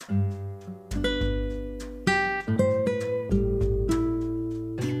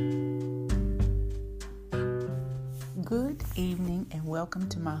welcome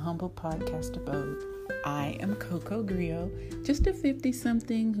to my humble podcast abode. I am Coco Griot, just a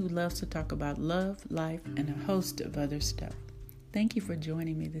 50-something who loves to talk about love, life, and a host of other stuff. Thank you for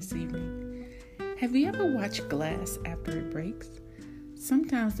joining me this evening. Have you ever watched glass after it breaks?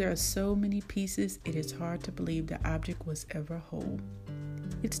 Sometimes there are so many pieces it is hard to believe the object was ever whole.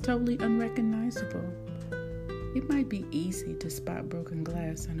 It's totally unrecognizable. It might be easy to spot broken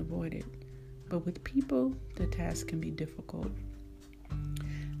glass and avoid it, but with people, the task can be difficult.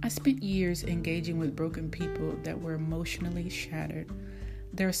 I spent years engaging with broken people that were emotionally shattered.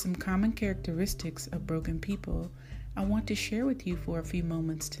 There are some common characteristics of broken people I want to share with you for a few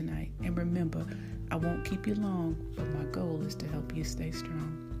moments tonight. And remember, I won't keep you long, but my goal is to help you stay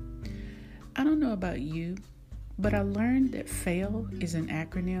strong. I don't know about you, but I learned that FAIL is an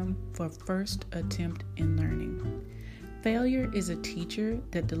acronym for First Attempt in Learning. Failure is a teacher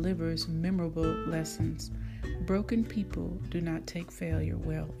that delivers memorable lessons. Broken people do not take failure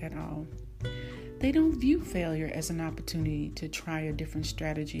well at all. They don't view failure as an opportunity to try a different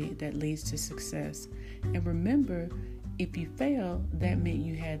strategy that leads to success. And remember, if you fail, that meant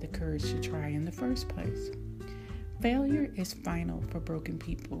you had the courage to try in the first place. Failure is final for broken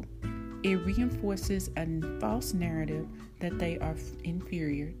people. It reinforces a false narrative that they are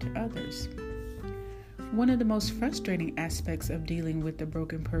inferior to others. One of the most frustrating aspects of dealing with the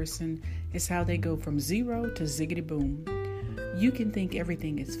broken person is how they go from zero to ziggity boom. You can think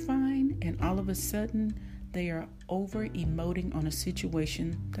everything is fine, and all of a sudden, they are over emoting on a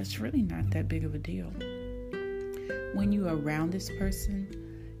situation that's really not that big of a deal. When you are around this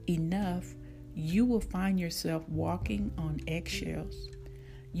person enough, you will find yourself walking on eggshells.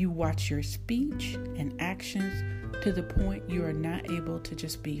 You watch your speech and actions to the point you are not able to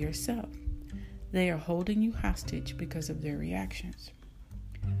just be yourself. They are holding you hostage because of their reactions.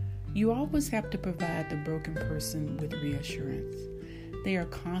 You always have to provide the broken person with reassurance. They are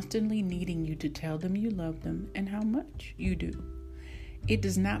constantly needing you to tell them you love them and how much you do. It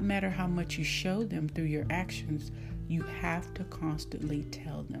does not matter how much you show them through your actions, you have to constantly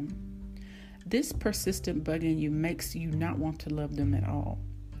tell them. This persistent bugging you makes you not want to love them at all.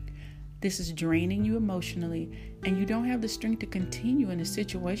 This is draining you emotionally, and you don't have the strength to continue in a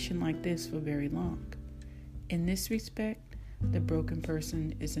situation like this for very long. In this respect, the broken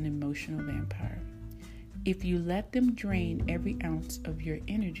person is an emotional vampire. If you let them drain every ounce of your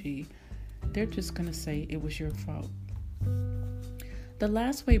energy, they're just going to say it was your fault. The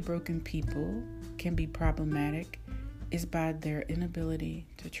last way broken people can be problematic is by their inability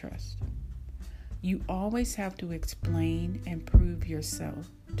to trust. You always have to explain and prove yourself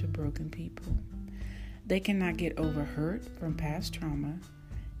to broken people. They cannot get over hurt from past trauma,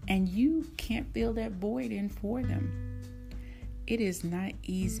 and you can't fill that void in for them. It is not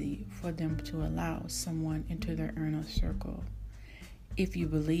easy for them to allow someone into their inner circle. If you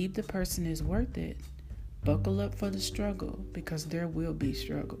believe the person is worth it, buckle up for the struggle, because there will be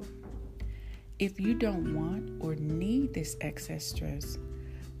struggle. If you don't want or need this excess stress,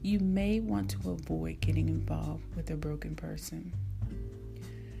 you may want to avoid getting involved with a broken person.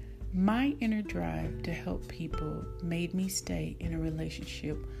 My inner drive to help people made me stay in a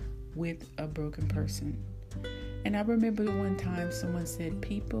relationship with a broken person. And I remember one time someone said,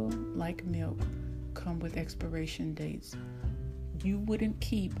 people like milk come with expiration dates. You wouldn't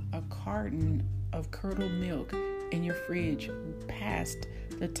keep a carton of curdled milk in your fridge past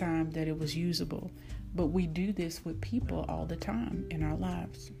the time that it was usable. But we do this with people all the time in our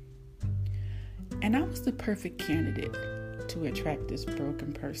lives. And I was the perfect candidate to attract this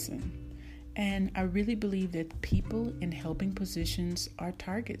broken person. And I really believe that people in helping positions are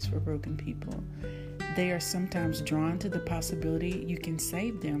targets for broken people. They are sometimes drawn to the possibility you can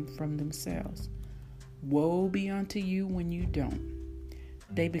save them from themselves. Woe be unto you when you don't.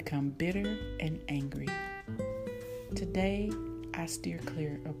 They become bitter and angry. Today, I steer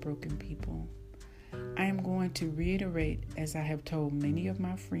clear of broken people. I am going to reiterate, as I have told many of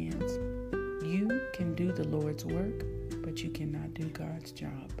my friends, you can do the Lord's work, but you cannot do God's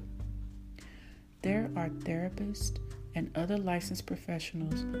job. There are therapists and other licensed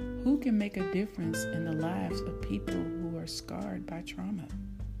professionals who can make a difference in the lives of people who are scarred by trauma.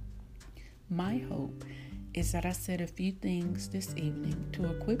 My hope is that I said a few things this evening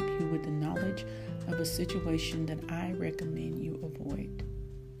to equip you with the knowledge of a situation that I recommend you avoid.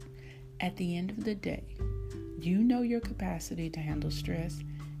 At the end of the day, you know your capacity to handle stress,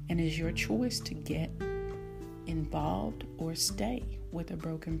 and it's your choice to get involved or stay with a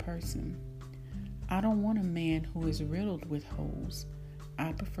broken person. I don't want a man who is riddled with holes.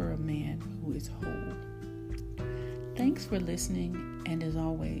 I prefer a man who is whole. Thanks for listening, and as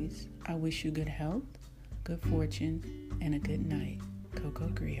always, I wish you good health, good fortune, and a good night. Coco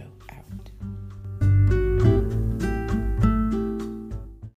Griot out.